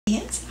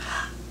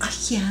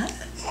Yeah.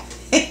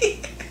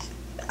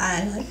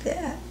 I like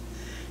that.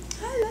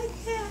 I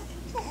like that.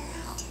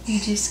 You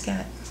just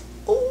got,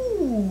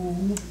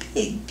 oh,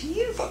 big,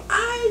 beautiful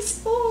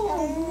eyes.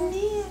 Oh,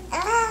 man.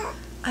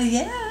 Oh,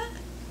 yeah.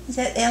 Is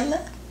that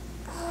Ella?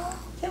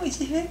 Is that what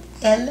you heard?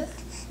 Ella?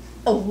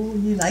 Oh,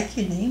 you like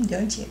your name,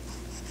 don't you?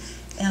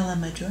 Ella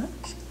Madro?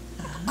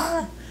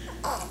 Uh-huh.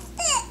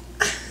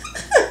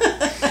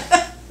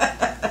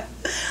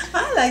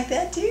 I like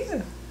that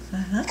too.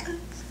 Uh-huh.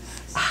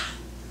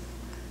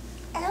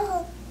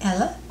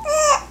 Ella?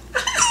 Oh,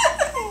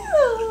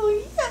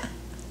 yeah.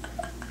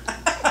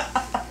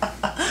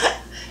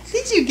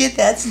 Did you get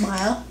that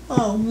smile?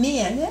 Oh,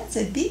 man, that's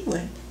a big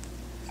one.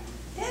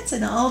 That's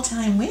an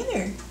all-time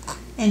winner.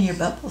 And your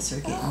bubbles are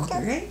getting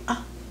great.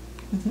 Oh.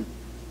 Mm-hmm.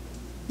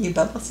 Your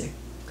bubbles are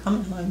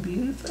coming along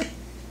beautifully.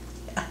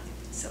 Yeah,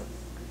 so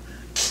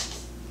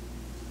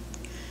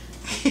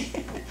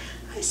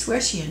I swear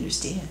she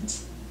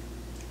understands.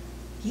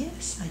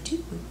 Yes, I do.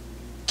 Look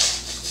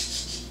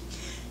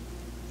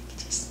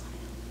at your smile.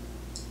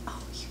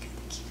 Oh, you got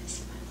the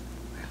cutest smile in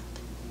the world.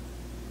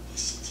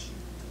 Yes, you do.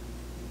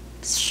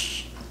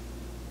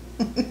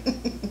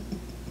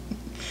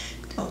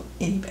 Don't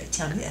anybody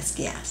tell me that's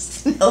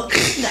gas. No,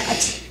 it's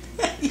not.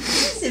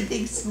 It's a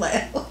big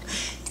smile.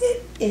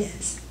 It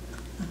is.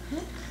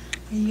 Uh-huh.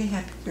 Are you a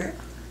happy girl?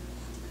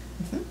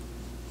 Mm-hmm. I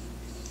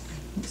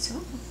think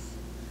so.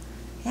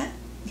 Yeah,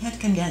 you have to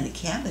come down to the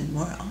cabin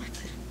more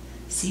often.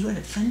 See what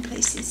a fun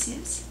place this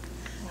is?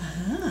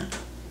 Uh-huh.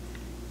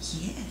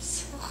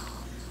 Yes.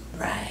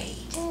 Right.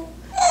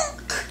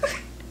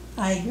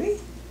 I agree.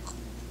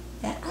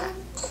 Yeah.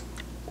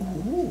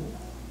 Ooh.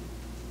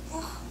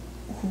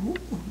 Ooh,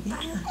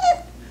 yeah.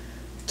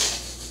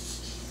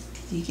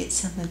 Did you get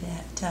some of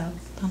that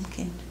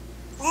pumpkin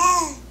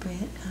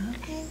bread, huh?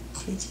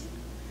 Did you?